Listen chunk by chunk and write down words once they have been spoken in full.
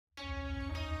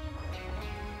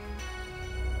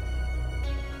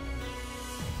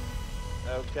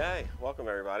Okay, welcome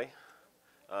everybody.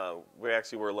 We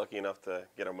actually were lucky enough to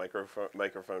get a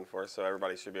microphone for us, so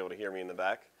everybody should be able to hear me in the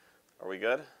back. Are we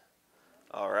good?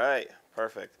 All right,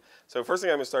 perfect. So first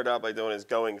thing I'm going to start out by doing is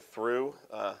going through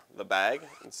the bag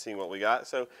and seeing what we got.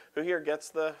 So who here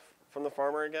gets from the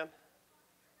farmer again?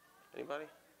 Anybody?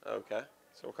 Okay,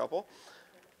 so a couple.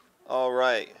 All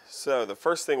right, so the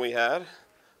first thing we had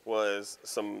was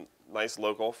some nice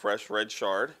local fresh red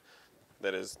chard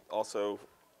that is also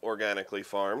organically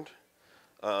farmed.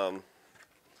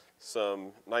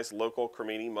 Some nice local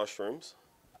cremini mushrooms,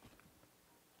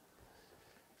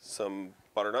 some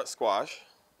butternut squash,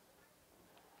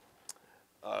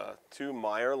 2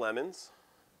 Meyer lemons,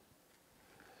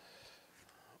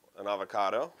 an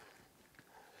avocado,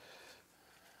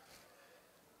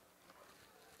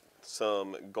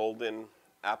 some golden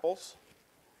apples,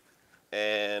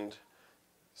 and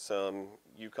some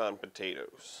Yukon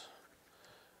potatoes.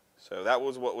 So that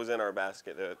was what was in our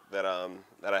basket that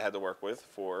I had to work with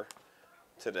for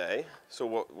today. So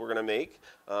what we're gonna make,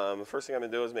 the first thing I'm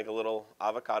gonna do is make a little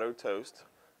avocado toast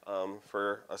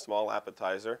for a small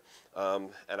appetizer.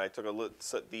 And I took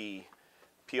the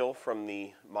peel from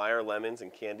the Meyer lemons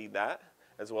and candied that,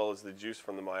 as well as the juice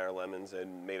from the Meyer lemons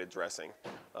and made a dressing.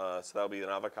 So that'll be an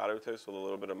avocado toast with a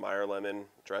little bit of Meyer lemon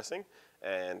dressing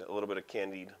and a little bit of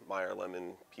candied Meyer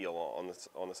lemon peel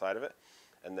on the side of it.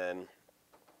 And then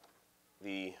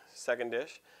the second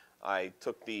dish, we're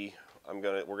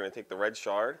gonna take the red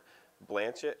chard,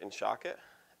 blanch it and shock it,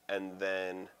 and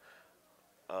then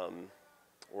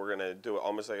we're gonna do it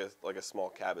almost like a small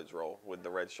cabbage roll with the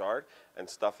red chard and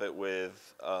stuff it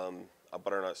with a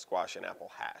butternut squash and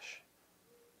apple hash.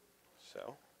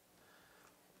 So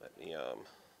let me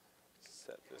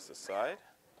set this aside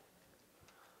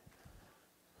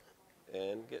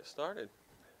and get started.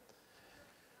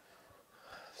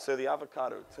 So the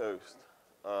avocado toast.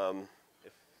 If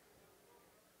you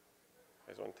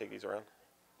guys want to take these around.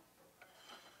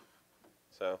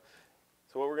 So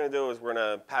what we're going to do is we're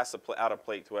going to pass out a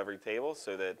plate to every table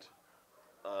so that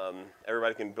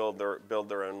everybody can build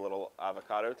their own little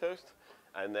avocado toast.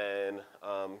 And then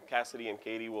Cassidy and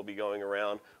Katie will be going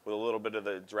around with a little bit of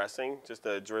the dressing, just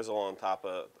a drizzle on top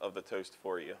of the toast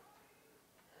for you.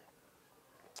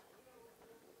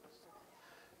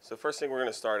 So first thing we're going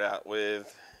to start out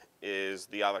with is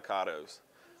the avocados.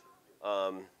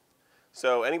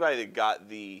 So anybody that got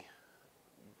the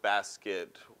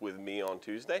basket with me on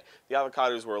Tuesday, the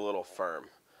avocados were a little firm.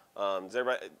 Did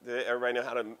everybody know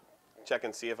how to check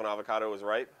and see if an avocado was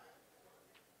ripe?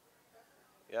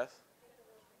 Yes?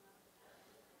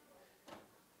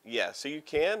 Yeah, so you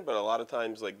can, but a lot of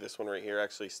times like this one right here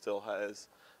actually still has,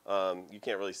 you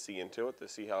can't really see into it to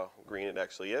see how green it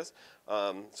actually is.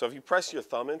 So if you press your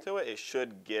thumb into it, it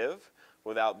should give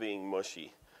without being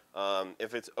mushy.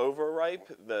 If it's overripe,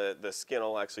 the skin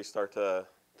will actually start to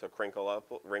wrinkle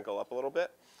up a little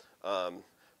bit.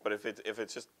 But if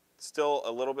it's just still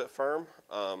a little bit firm,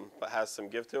 but has some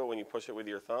give to it when you push it with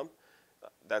your thumb,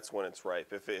 that's when it's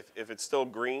ripe. If it's still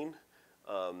green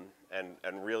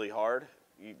and really hard,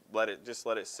 you just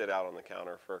let it sit out on the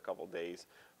counter for a couple days.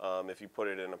 If you put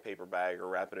it in a paper bag or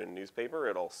wrap it in newspaper,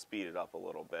 it'll speed it up a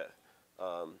little bit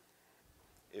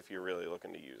if you're really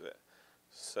looking to use it.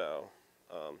 So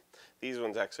these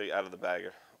ones actually out of the bag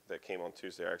that came on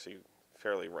Tuesday are actually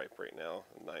fairly ripe right now.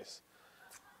 Nice.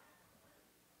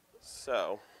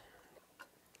 So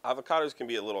avocados can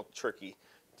be a little tricky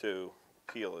to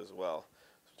peel as well.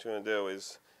 So what you're going to do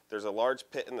is there's a large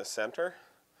pit in the center.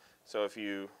 So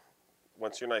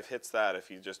once your knife hits that, if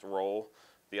you just roll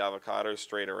the avocado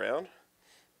straight around,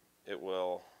 it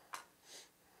will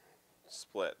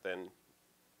split. Then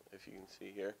if you can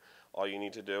see here, all you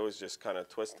need to do is just kind of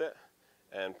twist it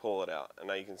and pull it out. And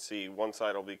now you can see one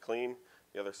side will be clean,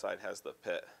 the other side has the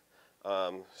pit.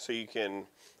 So you can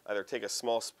either take a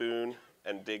small spoon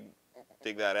and dig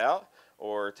that out,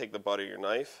 or take the butt of your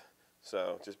knife.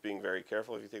 So just being very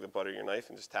careful, if you take the butt of your knife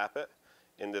and just tap it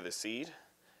into the seed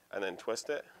and then twist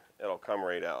it, it'll come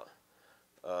right out.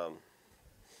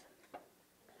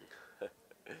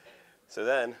 So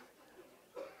then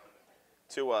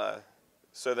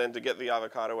to get the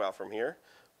avocado out from here,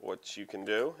 what you can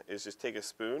do is just take a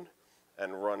spoon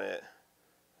and run it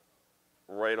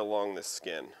right along the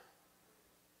skin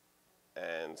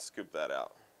and scoop that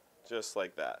out, just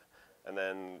like that. And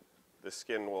then the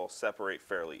skin will separate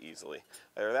fairly easily.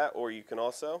 Either that, or you can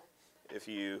also, if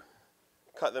you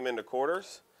cut them into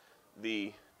quarters,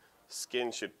 the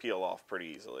skin should peel off pretty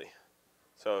easily.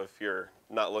 So if you're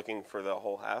not looking for the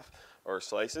whole half or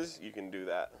slices, you can do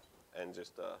that and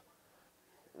just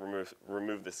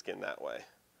remove the skin that way.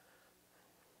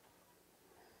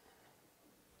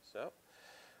 So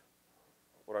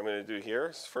what I'm going to do here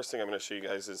is, first thing I'm going to show you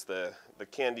guys is the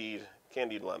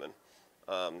candied lemon.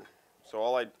 So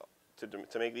all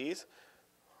to make these,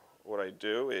 what I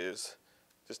do is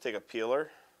just take a peeler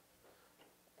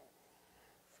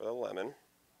for the lemon.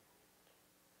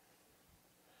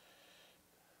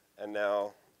 And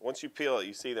now, once you peel it,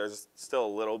 you see there's still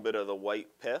a little bit of the white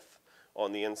pith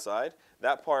on the inside.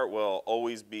 That part will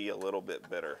always be a little bit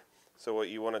bitter. So what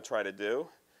you want to try to do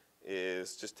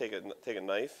is just take a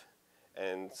knife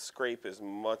and scrape as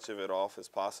much of it off as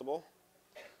possible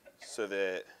so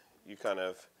that you kind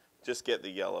of just get the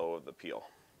yellow of the peel.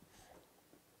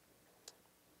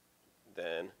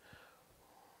 Then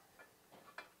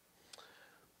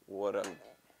what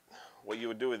you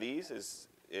would do with these is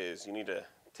you need to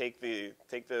take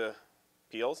the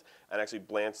peels and actually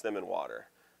blanch them in water.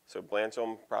 So blanch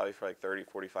them probably for like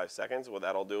 30-45 seconds. What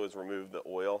that'll do is remove the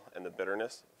oil and the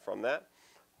bitterness from that,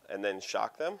 and then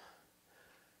shock them.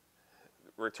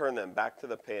 Return them back to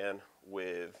the pan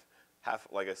with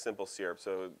like a simple syrup.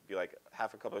 So it'd be like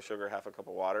half a cup of sugar, half a cup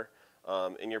of water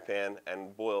in your pan,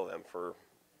 and boil them for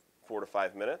 4 to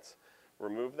 5 minutes.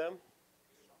 Remove them.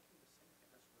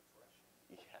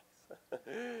 Yes.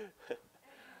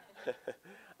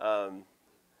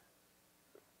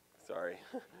 Sorry.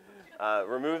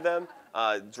 Remove them,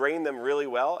 drain them really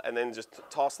well, and then just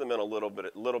toss them in a little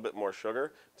bit more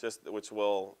sugar, which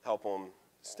will help them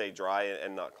stay dry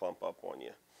and not clump up on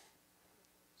you.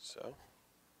 So,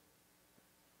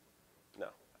 no,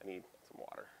 I need some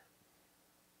water.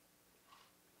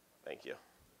 Thank you.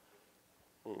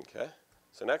 Okay.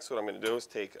 So next, what I'm going to do is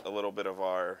take a little bit of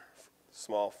our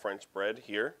small French bread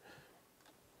here,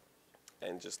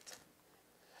 and just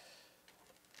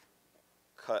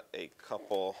cut a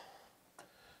couple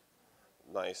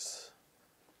nice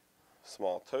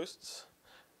small toasts.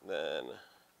 Then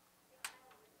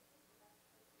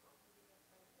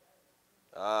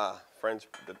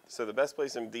so the best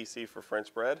place in DC for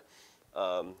French bread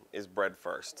is Bread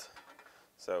First.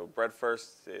 So Bread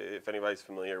First, if anybody's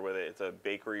familiar with it, it's a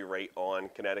bakery right on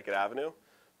Connecticut Avenue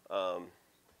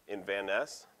in Van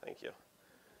Ness. Thank you.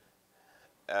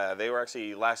 They were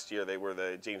actually, last year, they were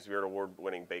the James Beard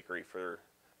Award-winning bakery for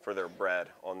their bread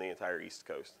on the entire East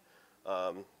Coast.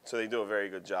 So they do a very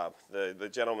good job. The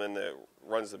gentleman that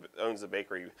owns the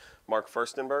bakery, Mark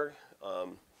Furstenberg,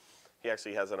 he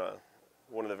actually has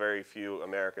one of the very few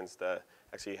Americans to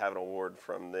actually have an award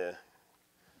from the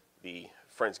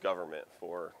French government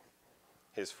for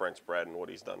his French bread and what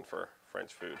he's done for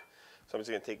French food. So I'm just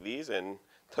going to take these and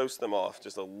toast them off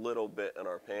just a little bit in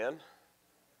our pan.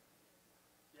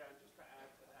 Yeah, and just to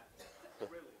add to that,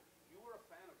 really, you were a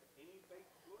fan of any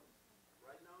baked goods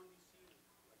right now in DC,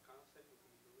 like Kyle said,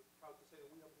 we're proud to say that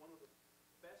we have one of the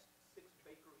best 6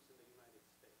 bakeries in the United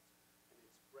States, and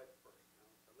it's Bread First.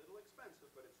 Now, it's a little expensive,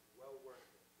 but it's well worth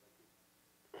it. Like,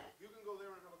 you can go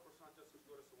there and have a croissant just as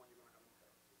good as the one you're going to have in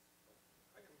Paris.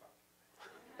 I can vouch.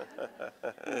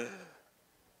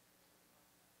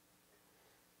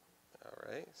 All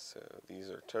right, so these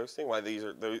are toasting. While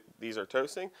these are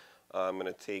toasting, I'm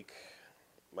going to take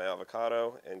my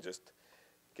avocado and just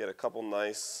get a couple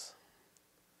nice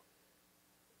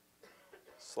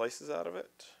slices out of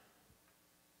it.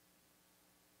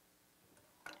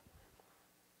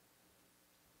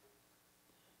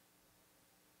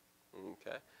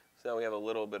 Okay, so now we have a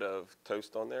little bit of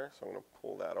toast on there, so I'm going to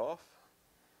pull that off.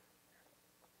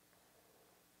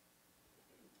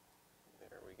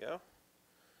 There we go.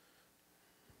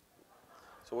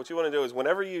 So what you want to do is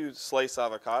whenever you slice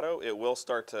avocado, it will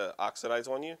start to oxidize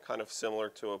on you, kind of similar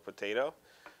to a potato.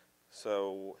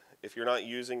 So if you're not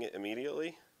using it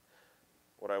immediately,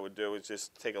 what I would do is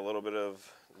just take a little bit of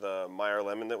the Meyer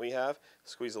lemon that we have,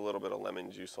 squeeze a little bit of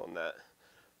lemon juice on that,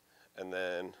 and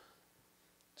then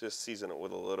just season it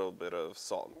with a little bit of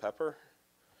salt and pepper.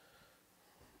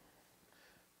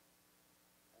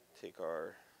 Take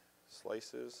our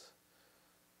slices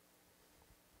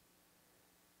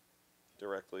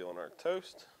directly on our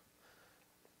toast.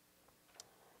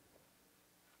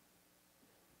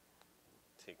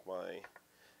 Take my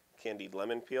candied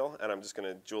lemon peel, and I'm just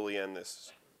going to julienne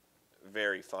this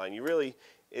very fine.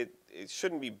 It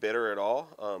shouldn't be bitter at all,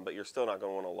 but you're still not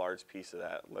going to want a large piece of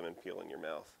that lemon peel in your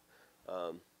mouth.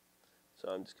 So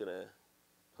I'm just going to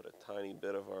put a tiny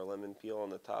bit of our lemon peel on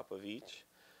the top of each,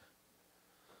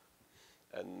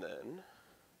 and then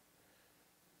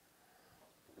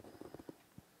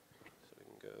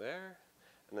go there,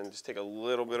 and then just take a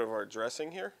little bit of our dressing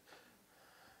here.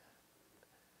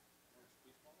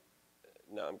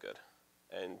 No, I'm good.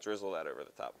 And drizzle that over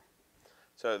the top.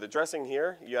 So the dressing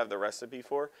here, you have the recipe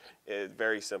for. It's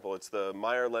very simple. It's the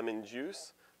Meyer lemon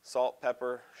juice, salt,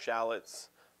 pepper, shallots,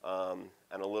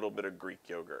 and a little bit of Greek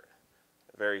yogurt.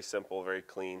 Very simple, very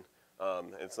clean.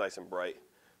 It's nice and bright.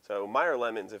 So Meyer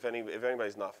lemons, if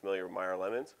anybody's not familiar with Meyer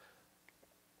lemons,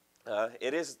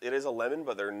 it is a lemon,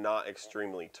 but they're not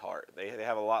extremely tart. They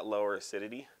have a lot lower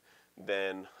acidity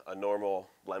than a normal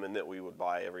lemon that we would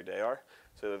buy every day are.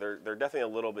 So they're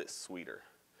definitely a little bit sweeter.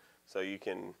 So you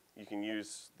can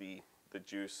use the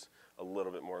juice a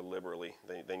little bit more liberally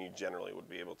than you generally would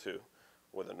be able to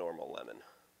with a normal lemon.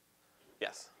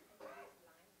 Yes.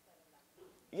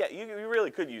 Yeah, you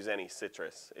really could use any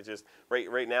citrus. It's just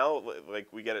right now, like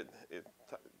we get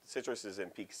citrus is in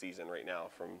peak season right now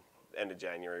from end of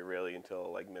January really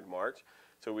until like mid-March.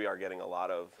 So we are getting a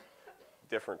lot of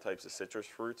different types of citrus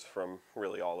fruits from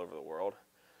really all over the world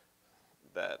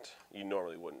that you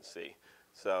normally wouldn't see.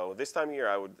 So this time of year,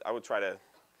 I would try to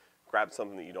grab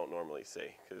something that you don't normally see,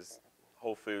 because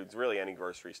Whole Foods, really any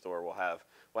grocery store will have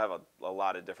a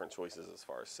lot of different choices as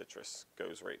far as citrus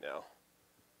goes right now.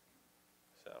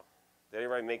 So, did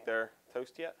anybody make their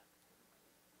toast yet?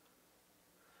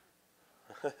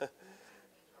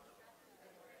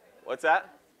 What's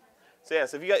that? So yeah,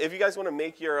 so if you guys want to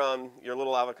make your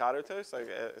little avocado toast,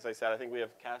 as I said, I think we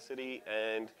have Cassidy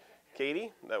and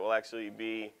Katie that will actually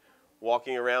be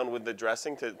walking around with the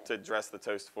dressing to dress the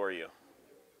toast for you.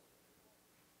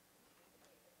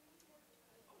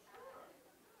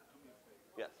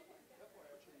 Yes.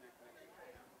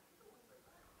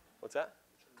 What's that?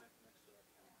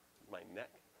 My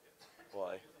neck?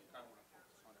 Why?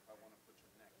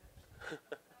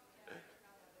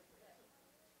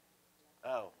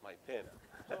 Oh, my pin.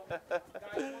 So, guys,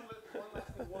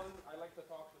 one I like to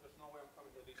talk, so there's no way I'm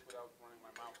coming to this without running my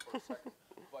mouth for a second.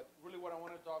 But really what I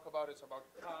want to talk about is about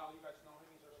Kyle. You guys know him.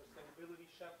 He's our sustainability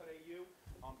chef at AU.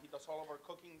 He does all of our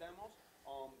cooking demos.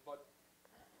 But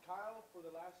Kyle, for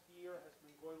the last year, has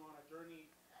been going on a journey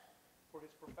for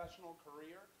his professional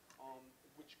career,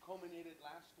 which culminated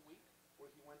last week,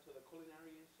 where he went to the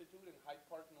Culinary Institute in Hyde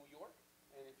Park, New York.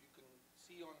 And if you can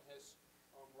see on his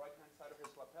right-hand side of his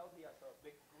lapel, he has a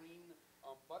big green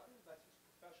button. That's his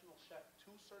Professional Chef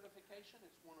 2 certification.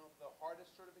 It's one of the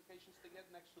hardest certifications to get,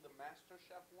 next to the Master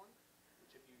Chef 1,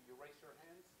 which if you raise your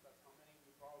hands, that's how many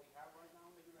you probably have right now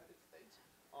in the United States.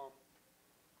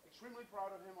 Extremely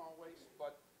proud of him always,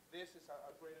 but this is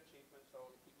a great achievement, so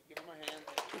if you can give him a hand.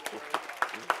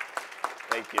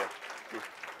 Thank you.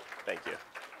 Thank you.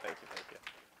 Thank you. Thank you.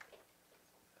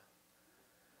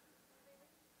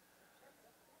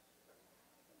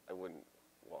 I wouldn't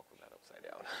walk with that upside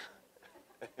down.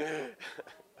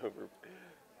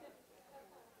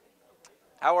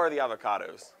 How are the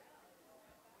avocados?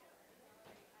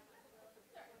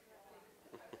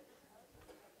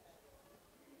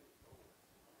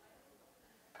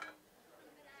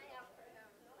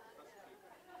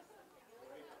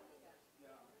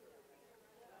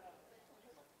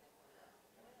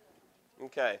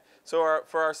 Okay, so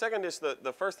for our second dish,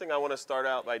 the first thing I want to start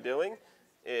out by doing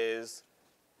is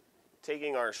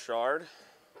taking our chard.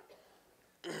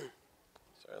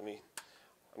 Sorry,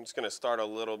 I'm just going to start a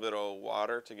little bit of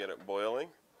water to get it boiling.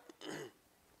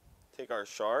 Take our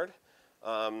chard.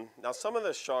 Now some of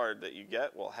the chard that you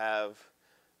get will have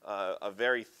a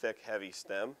very thick, heavy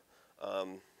stem.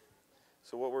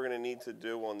 So what we're going to need to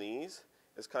do on these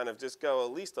is kind of just go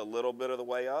at least a little bit of the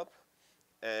way up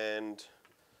and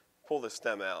pull the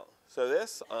stem out. So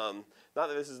this, not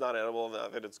that this is not edible,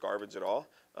 not that it's garbage at all.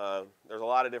 There's a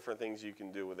lot of different things you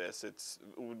can do with this. It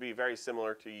would be very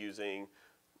similar to using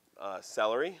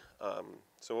celery.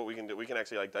 So what we can do, we can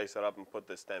actually like dice it up and put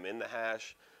the stem in the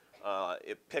hash.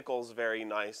 It pickles very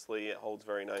nicely. It holds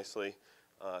very nicely.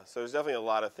 So there's definitely a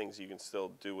lot of things you can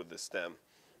still do with the stem.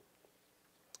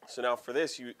 So now for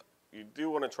this, you do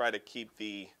want to try to keep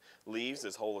the leaves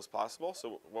as whole as possible.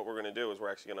 So what we're going to do is we're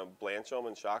actually going to blanch them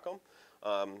and shock them.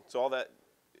 So all that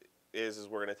is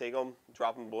we're going to take them,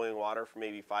 drop them in boiling water for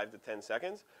maybe 5 to 10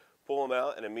 seconds, pull them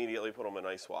out, and immediately put them in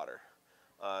ice water.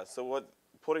 So what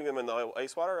putting them in the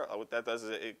ice water, what that does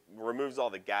is it removes all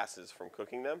the gases from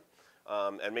cooking them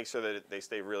and makes sure that they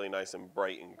stay really nice and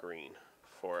bright and green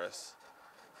for us.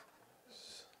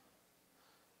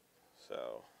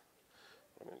 So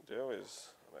what I'm going to do is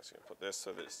I'm actually going to put this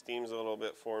so that it steams a little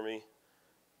bit for me.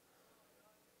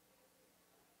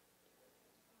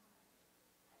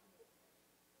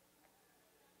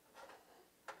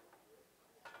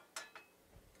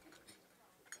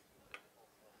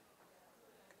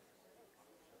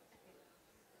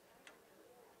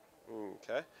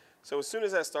 Okay, so as soon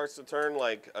as that starts to turn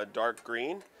like a dark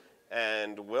green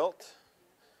and wilt,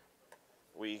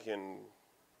 we can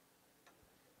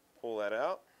pull that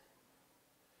out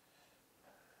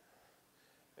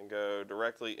and go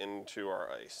directly into our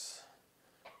ice.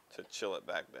 to chill it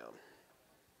back down.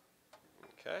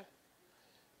 Okay.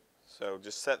 So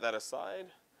just set that aside,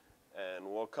 and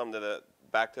we'll come to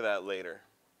back to that later.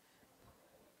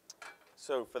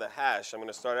 So for the hash, I'm going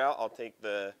to start out. I'll take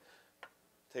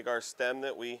our stem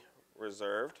that we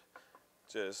reserved.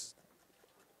 Just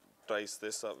dice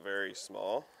this up very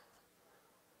small,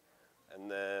 and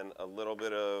then a little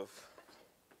bit of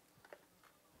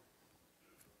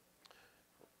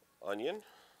onion.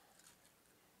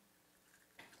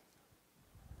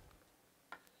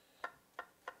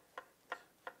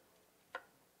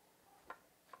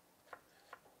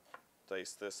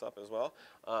 Dice this up as well.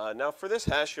 Now for this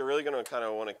hash, you're really going to kind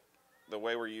of want to, the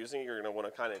way we're using it, you're going to want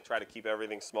to kind of try to keep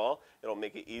everything small. It'll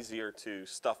make it easier to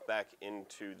stuff back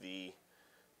into the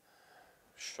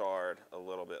shard a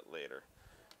little bit later.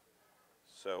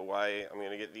 So I'm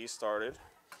going to get these started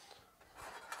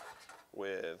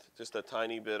with just a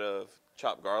tiny bit of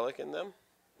chopped garlic in them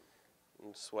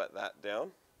and sweat that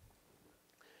down.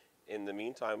 In the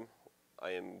meantime,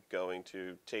 I am going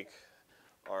to take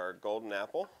our golden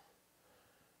apple,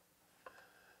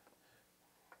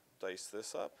 dice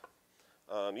this up.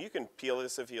 You can peel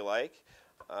this if you like.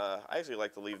 I actually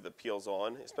like to leave the peels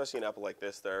on, especially an apple like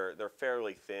this. They're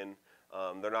fairly thin.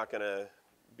 They're not going to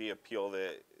be a peel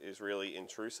that is really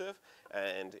intrusive,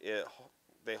 and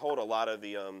they hold a lot of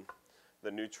the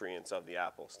nutrients of the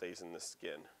apple stays in the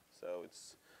skin. So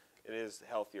it is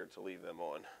healthier to leave them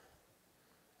on.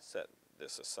 Set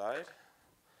this aside.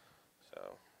 So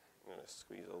I'm going to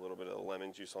squeeze a little bit of the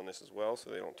lemon juice on this as well so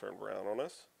they don't turn brown on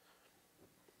us.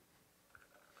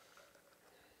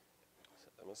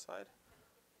 Set them aside.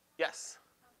 Yes.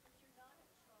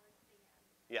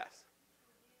 Yes.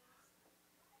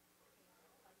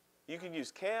 You can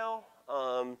use kale.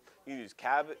 You can use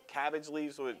cabbage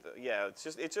leaves with. Yeah, it's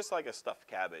just like a stuffed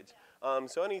cabbage.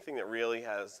 So anything that really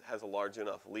has a large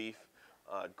enough leaf,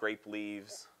 grape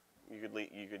leaves, you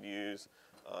could use,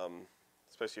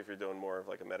 especially if you're doing more of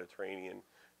like a Mediterranean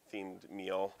themed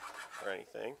meal or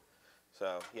anything.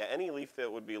 So yeah, any leaf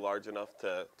that would be large enough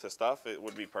to stuff, it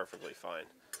would be perfectly fine.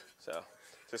 So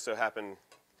just so happened,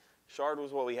 shard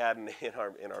was what we had in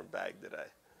our bag today.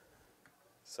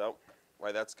 So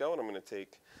while that's going, I'm going to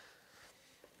take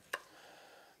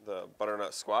the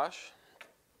butternut squash.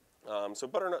 So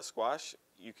butternut squash,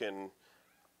 you can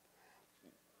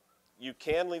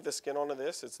leave the skin onto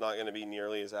this. It's not going to be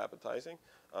nearly as appetizing.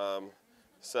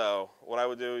 So what I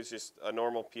would do is just a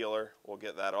normal peeler. We'll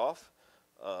get that off,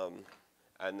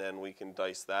 and then we can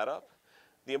dice that up.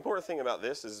 The important thing about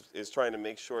this is trying to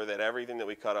make sure that everything that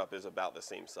we cut up is about the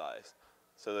same size,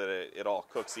 so that it all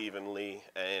cooks evenly,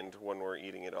 and when we're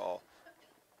eating it all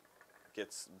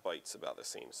gets bites about the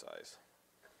same size.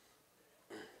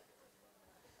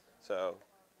 So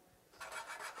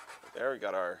there we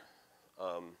got our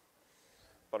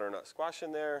butternut squash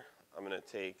in there. I'm going to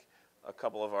take a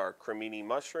couple of our cremini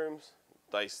mushrooms,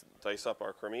 dice up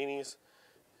our creminis,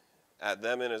 add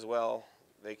them in as well.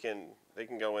 They can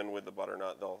go in with the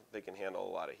butternut. They can handle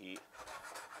a lot of heat.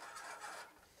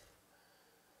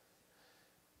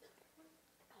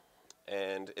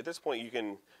 And at this point,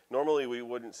 normally we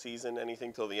wouldn't season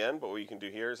anything till the end, but what you can do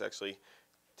here is actually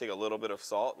take a little bit of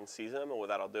salt and season them. And what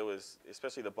that'll do is,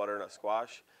 especially the butternut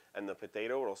squash and the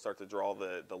potato, it'll start to draw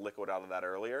the liquid out of that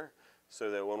earlier,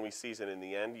 so that when we season in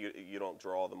the end, you don't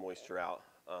draw the moisture out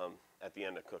at the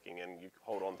end of cooking, and you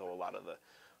hold on to a lot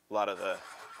of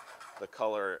the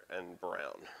color and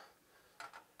brown.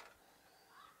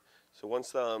 So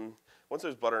once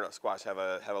those butternut squash have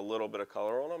a little bit of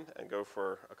color on them and go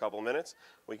for a couple minutes,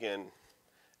 we can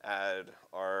add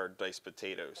our diced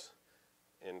potatoes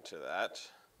into that,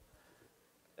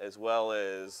 as well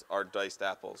as our diced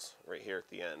apples right here at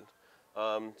the end.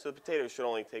 So the potatoes should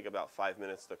only take about 5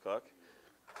 minutes to cook.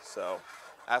 So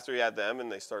after we add them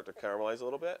and they start to caramelize a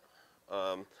little bit,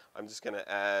 I'm just going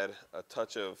to add a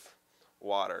touch of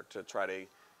water to try to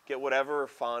get whatever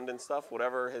fondant stuff,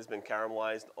 whatever has been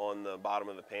caramelized on the bottom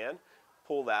of the pan,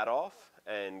 pull that off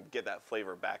and get that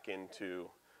flavor back into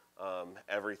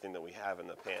everything that we have in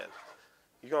the pan.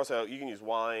 You can use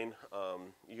wine.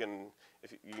 You can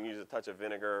use a touch of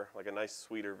vinegar, like a nice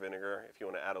sweeter vinegar, if you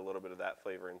want to add a little bit of that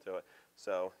flavor into it.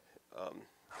 So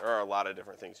there are a lot of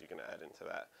different things you can add into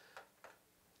that.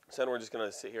 So then we're just going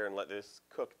to sit here and let this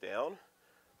cook down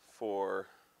for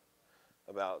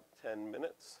about 10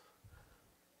 minutes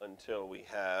until we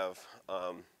have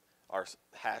our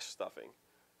hash stuffing.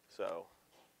 So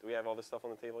do we have all this stuff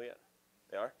on the table yet?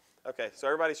 They are? Okay, so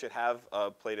everybody should have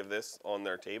a plate of this on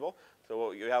their table. So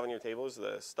what you have on your table is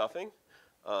the stuffing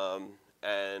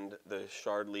and the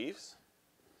shard leaves.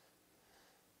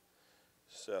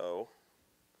 So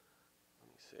let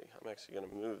me see, I'm actually going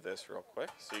to move this real quick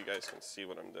so you guys can see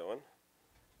what I'm doing.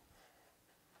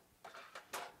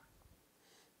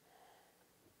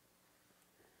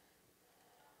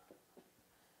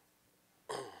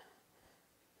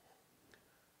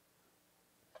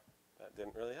 That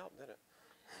didn't really help, did it?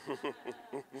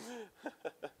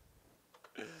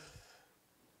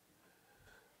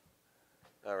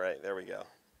 All right, there we go.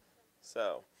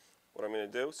 So what I'm going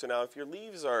to do, so now if your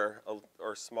leaves are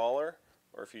smaller,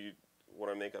 or if you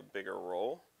want to make a bigger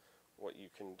roll, what you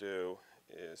can do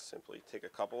is simply take a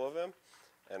couple of them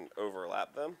and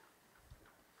overlap them.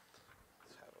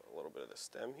 Let's have a little bit of the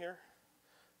stem here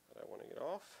that I want to get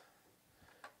off.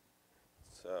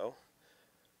 So,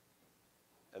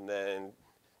 and then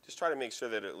just try to make sure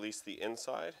that at least the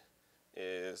inside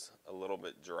is a little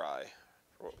bit dry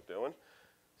for what we're doing.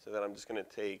 So then I'm just going to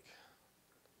take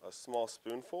a small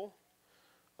spoonful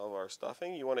of our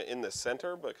stuffing. You want it in the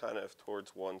center, but kind of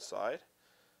towards one side.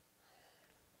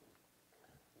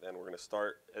 Then we're going to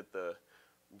start at the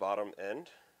bottom end,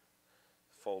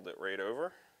 fold it right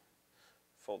over,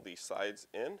 fold these sides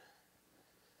in,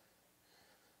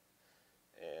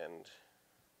 and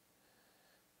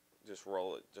just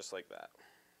roll it just like that.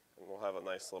 And we'll have a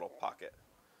nice little pocket.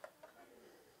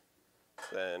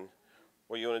 Then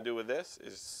what you want to do with this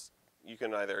is you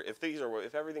can either, if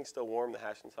everything's still warm, the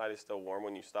hash inside is still warm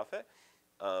when you stuff it,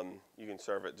 you can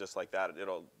serve it just like that.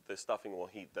 The stuffing will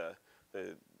heat the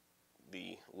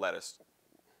lettuce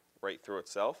right through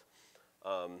itself.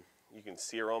 You can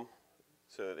sear them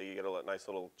so that you get a nice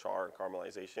little char and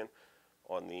caramelization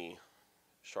on the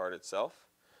shard itself.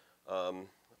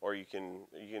 Or you can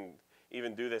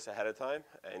even do this ahead of time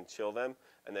and chill them,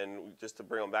 and then just to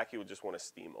bring them back, you would just want to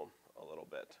steam them a little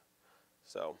bit.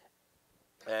 So,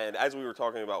 and as we were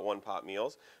talking about one-pot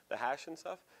meals, the hash and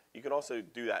stuff, you can also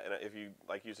do that if you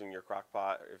like using your crock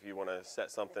pot, or if you want to set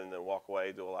something and then walk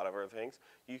away, do a lot of other things.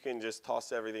 You can just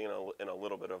toss everything in a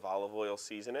little bit of olive oil,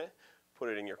 season it, put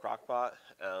it in your crock pot.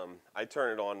 I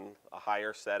turn it on a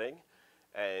higher setting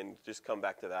and just come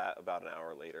back to that about an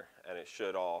hour later, and it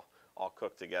should all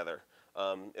cook together.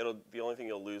 The only thing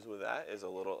you'll lose with that is a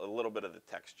little bit of the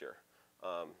texture.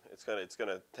 It's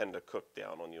gonna tend to cook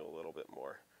down on you a little bit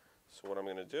more. So what I'm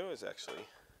gonna do is actually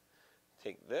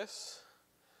take this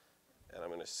and I'm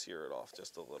gonna sear it off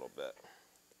just a little bit.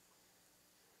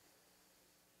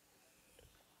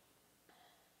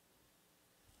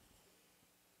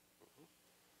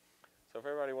 So if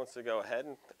everybody wants to go ahead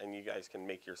and you guys can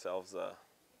make yourselves a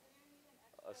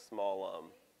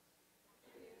small,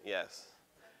 yes.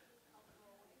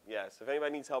 Yes, if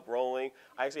anybody needs help rolling,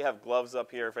 I actually have gloves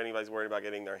up here if anybody's worried about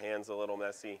getting their hands a little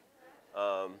messy.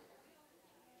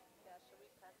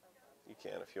 You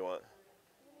can if you want.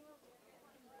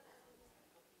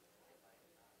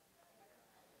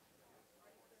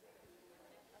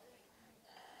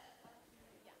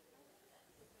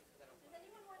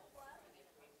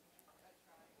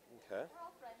 Okay.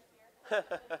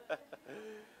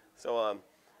 So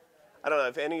I don't know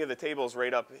if any of the tables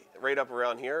right up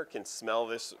around here can smell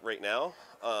this right now.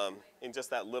 In just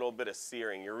that little bit of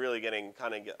searing, you're really getting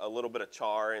kind of a little bit of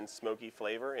char and smoky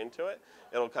flavor into it.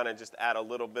 It'll kind of just add a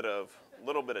little bit of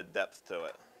depth to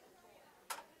it.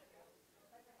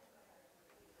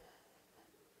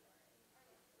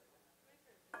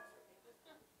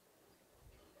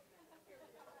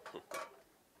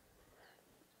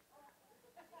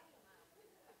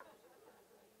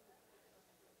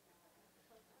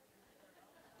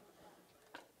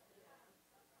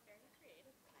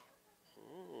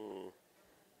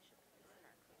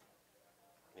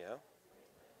 Yeah.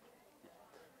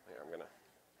 Here, I'm gonna.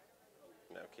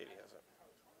 No, Katie has it.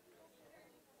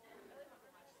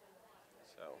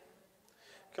 So,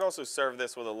 you can also serve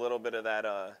this with a little bit of that,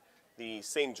 the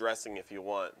same dressing if you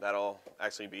want. That'll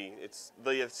actually be.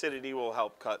 The acidity will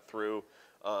help cut through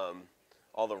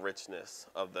all the richness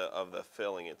of the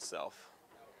filling itself.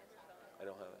 I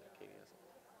don't have it. Katie has it.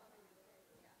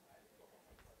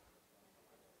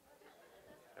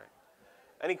 All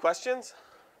right. Any questions?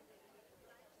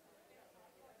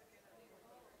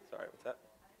 Sorry, what's that?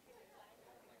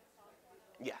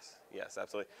 Yes,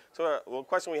 absolutely. So, the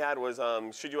question we had was,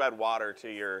 should you add water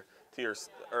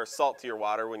or salt to your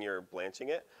water when you're blanching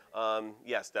it?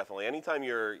 Yes, definitely. Anytime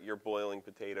you're boiling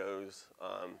potatoes,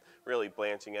 really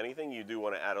blanching anything, you do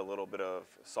want to add a little bit of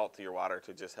salt to your water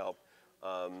to just help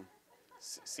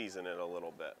season it a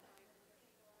little bit.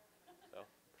 So,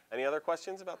 any other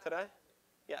questions about today?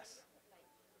 Yes.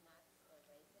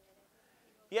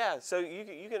 Yeah, so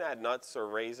you can add nuts or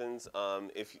raisins.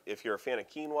 If you're a fan of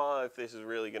quinoa, if this is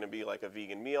really going to be like a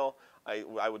vegan meal,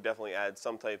 I would definitely add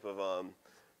some type of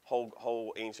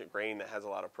whole ancient grain that has a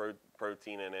lot of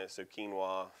protein in it. So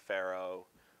quinoa, farro,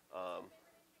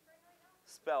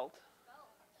 spelt.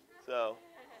 So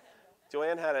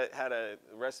Joanne had a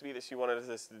recipe that she wanted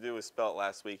us to do with spelt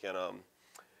last week, and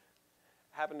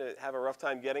happened to have a rough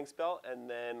time getting spelt, and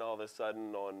then all of a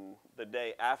sudden on the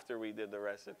day after we did the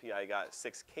recipe, I got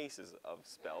 6 cases of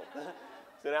spelt.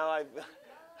 So now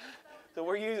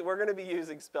we're going to be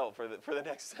using spelt for the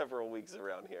next several weeks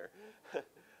around here.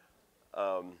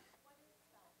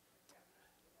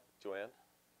 Joanne,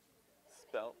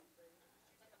 spelt.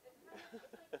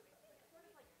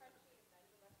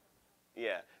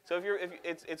 Yeah. So if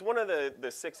it's one of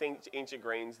the 6 ancient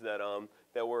grains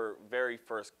that were very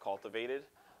first cultivated.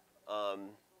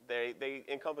 They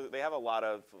have a lot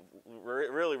of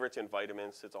really rich in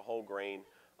vitamins. It's a whole grain,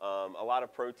 a lot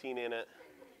of protein in it.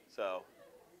 So,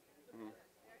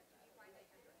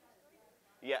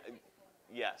 yeah,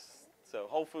 yes. So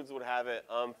Whole Foods would have it.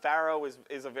 Farro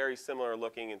is a very similar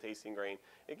looking and tasting grain.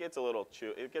 It gets a little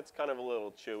It gets kind of a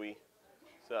little chewy.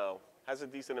 So has a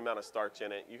decent amount of starch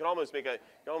in it. You can almost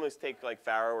take like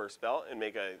farro or spelt and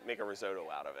make a risotto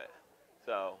out of it.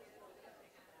 So.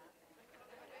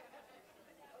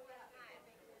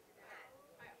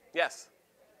 Yes.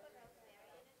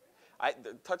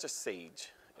 Touch of sage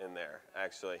in there,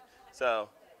 actually. So,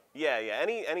 yeah.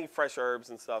 Any fresh herbs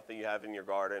and stuff that you have in your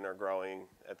garden or growing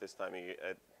at this time of year,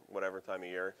 at whatever time of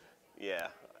year, yeah.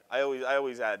 I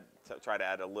always try to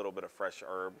add a little bit of fresh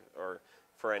herb, or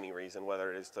for any reason,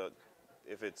 whether it is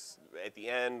if it's at the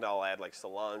end, I'll add like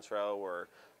cilantro or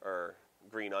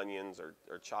green onions or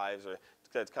chives, or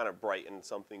to kind of brighten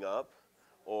something up,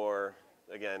 or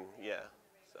again, yeah.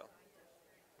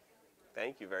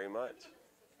 Thank you very much.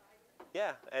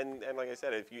 Yeah, and like I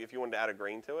said, if you wanted to add a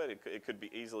grain to it, it could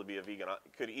easily be a vegan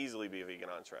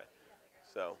entree.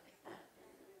 So,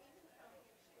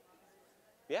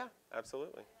 yeah,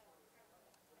 absolutely.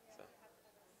 So,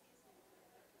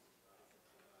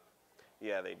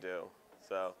 yeah, they do.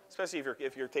 So, especially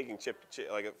if you're taking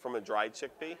like from a dried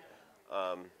chickpea,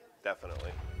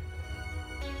 definitely.